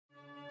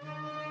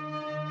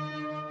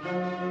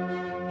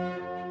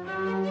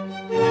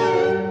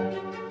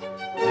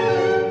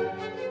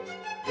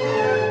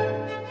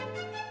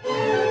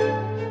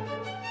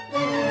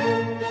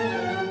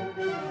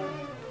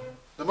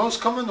most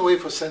common way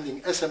for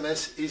sending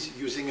SMS is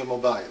using a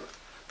mobile.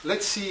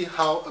 Let's see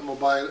how a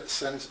mobile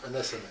sends an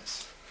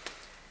SMS.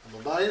 A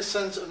mobile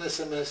sends an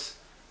SMS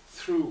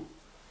through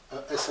a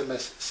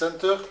SMS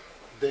center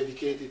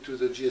dedicated to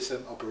the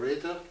GSM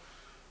operator,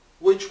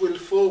 which will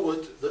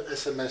forward the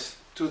SMS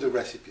to the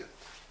recipient.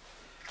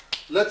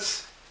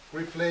 Let's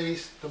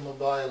replace the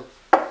mobile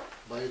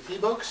by a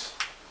T-box.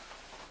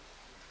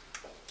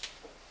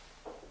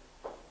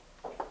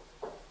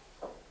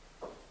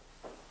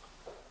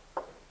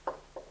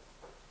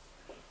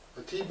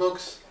 A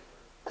T-box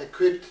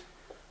equipped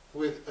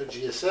with a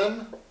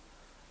GSM,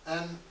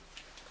 and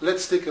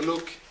let's take a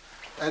look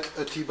at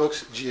a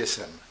T-box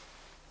GSM.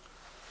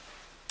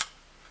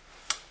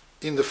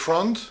 In the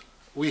front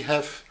we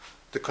have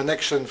the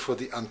connection for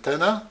the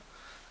antenna,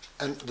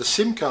 and the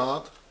SIM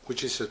card,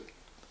 which is a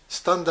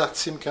standard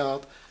SIM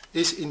card,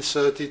 is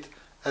inserted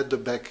at the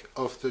back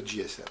of the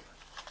GSM.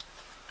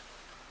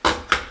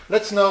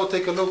 Let's now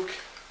take a look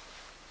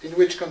in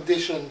which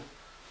condition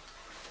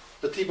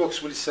the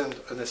T-box will send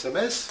an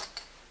SMS.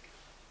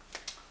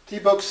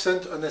 T-box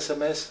sends an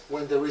SMS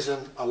when there is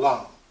an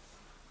alarm.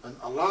 An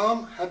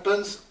alarm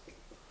happens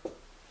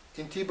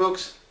in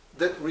T-box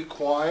that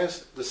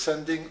requires the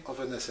sending of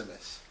an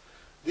SMS.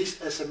 This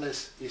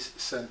SMS is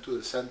sent to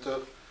the center,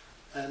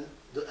 and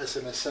the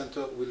SMS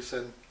center will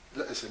send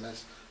the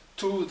SMS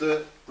to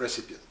the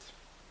recipient.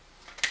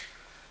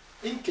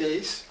 In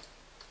case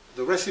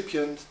the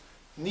recipient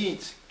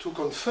needs to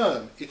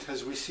confirm it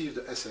has received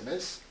the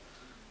SMS,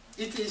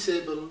 it is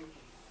able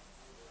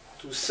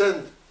to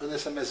send an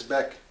SMS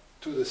back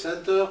to the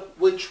center,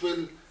 which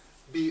will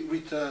be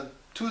returned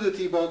to the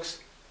T-box,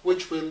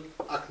 which will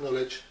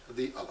acknowledge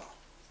the alarm.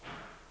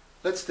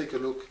 Let's take a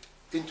look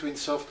in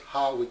TwinSoft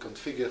how we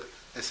configure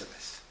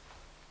SMS.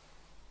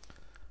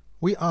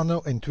 We are now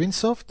in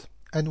TwinSoft,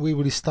 and we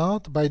will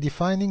start by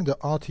defining the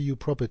RTU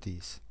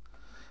properties.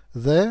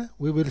 There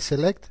we will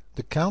select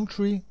the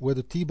country where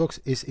the T-box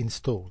is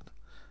installed.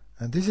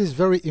 And this is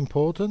very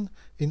important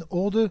in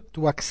order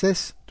to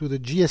access to the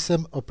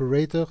GSM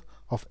operator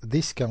of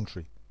this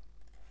country.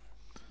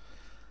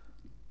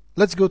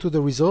 Let's go to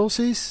the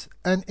resources,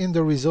 and in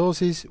the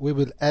resources we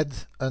will add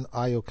an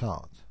I/O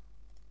card.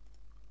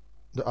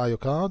 The I/O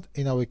card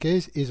in our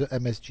case is a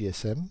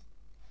MS-GSM,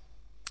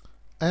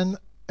 and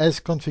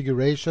as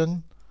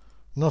configuration,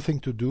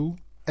 nothing to do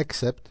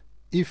except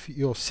if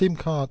your SIM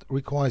card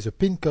requires a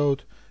PIN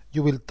code,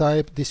 you will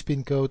type this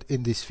PIN code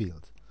in this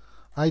field.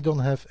 I don't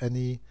have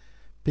any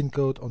PIN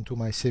code onto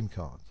my SIM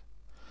card.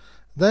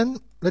 Then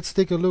let's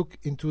take a look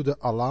into the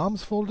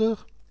alarms folder.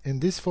 In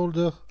this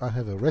folder I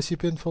have a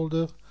recipient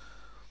folder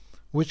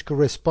which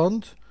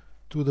corresponds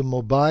to the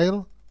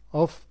mobile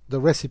of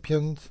the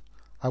recipient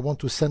I want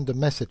to send the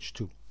message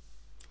to.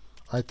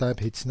 I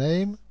type its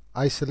name,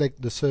 I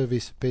select the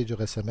service pager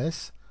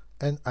SMS,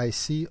 and I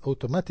see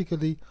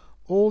automatically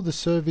all the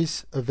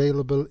service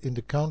available in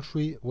the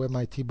country where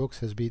my T-box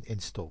has been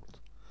installed.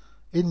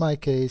 In my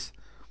case,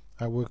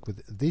 I work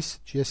with this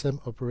GSM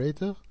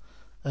operator,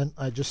 and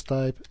I just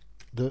type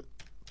the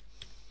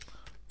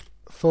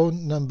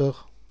phone number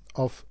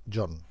of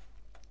John.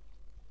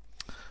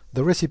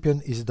 The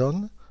recipient is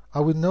done. I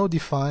will now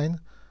define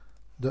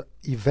the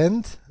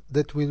event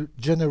that will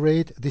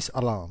generate this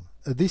alarm.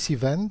 This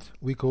event,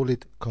 we call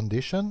it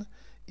condition,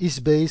 is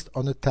based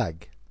on a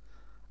tag.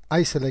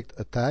 I select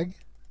a tag.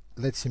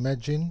 Let's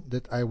imagine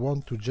that I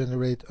want to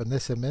generate an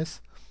SMS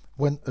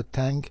when a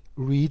tag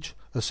reaches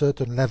a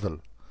certain level.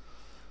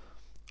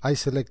 I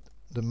select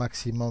the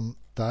maximum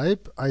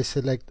type. I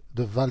select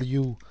the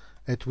value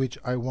at which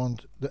I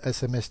want the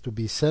SMS to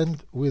be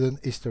sent with an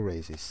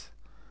hysteresis.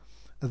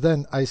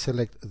 Then I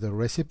select the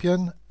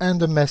recipient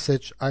and the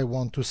message I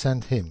want to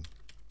send him.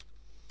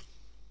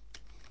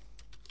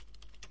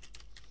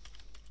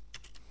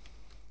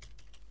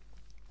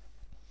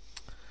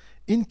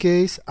 In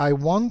case I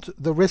want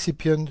the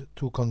recipient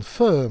to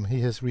confirm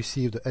he has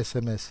received the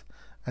SMS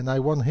and I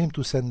want him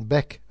to send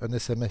back an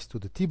SMS to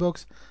the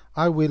T-box,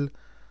 I will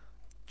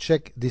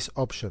check this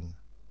option.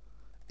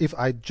 If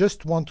I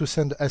just want to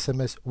send the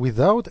SMS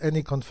without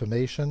any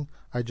confirmation,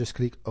 I just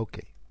click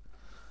OK.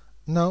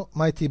 Now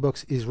my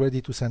T-box is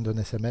ready to send an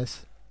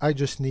SMS. I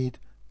just need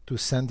to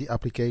send the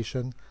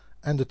application,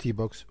 and the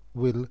T-box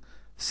will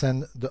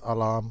send the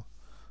alarm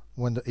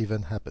when the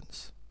event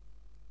happens.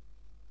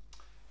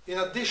 In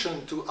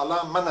addition to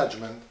alarm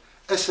management,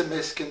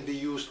 SMS can be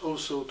used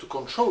also to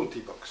control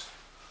T-box.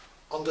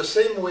 On the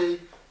same way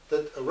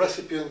that a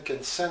recipient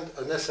can send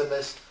an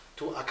SMS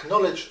to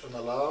acknowledge an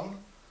alarm,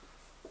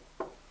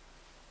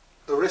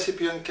 a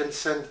recipient can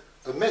send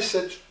a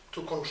message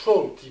to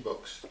control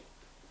T-box.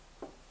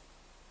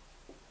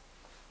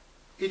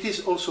 It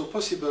is also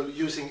possible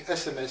using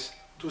SMS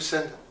to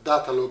send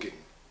data logging,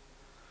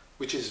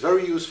 which is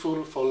very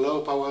useful for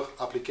low power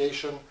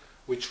application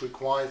which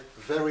require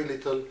very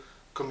little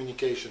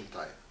communication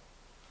time.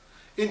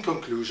 In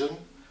conclusion,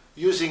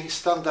 using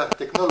standard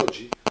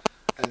technology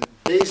and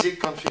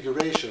basic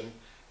configuration,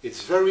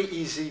 it's very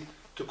easy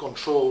to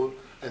control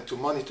and to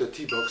monitor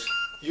T-box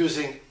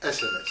using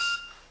SMS.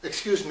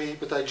 Excuse me,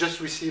 but I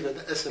just received an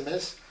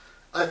SMS.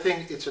 I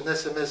think it's an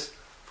SMS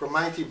from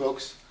my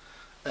T-Box,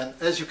 and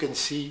as you can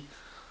see,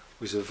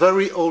 with a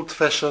very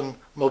old-fashioned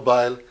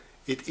mobile,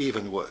 it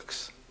even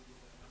works.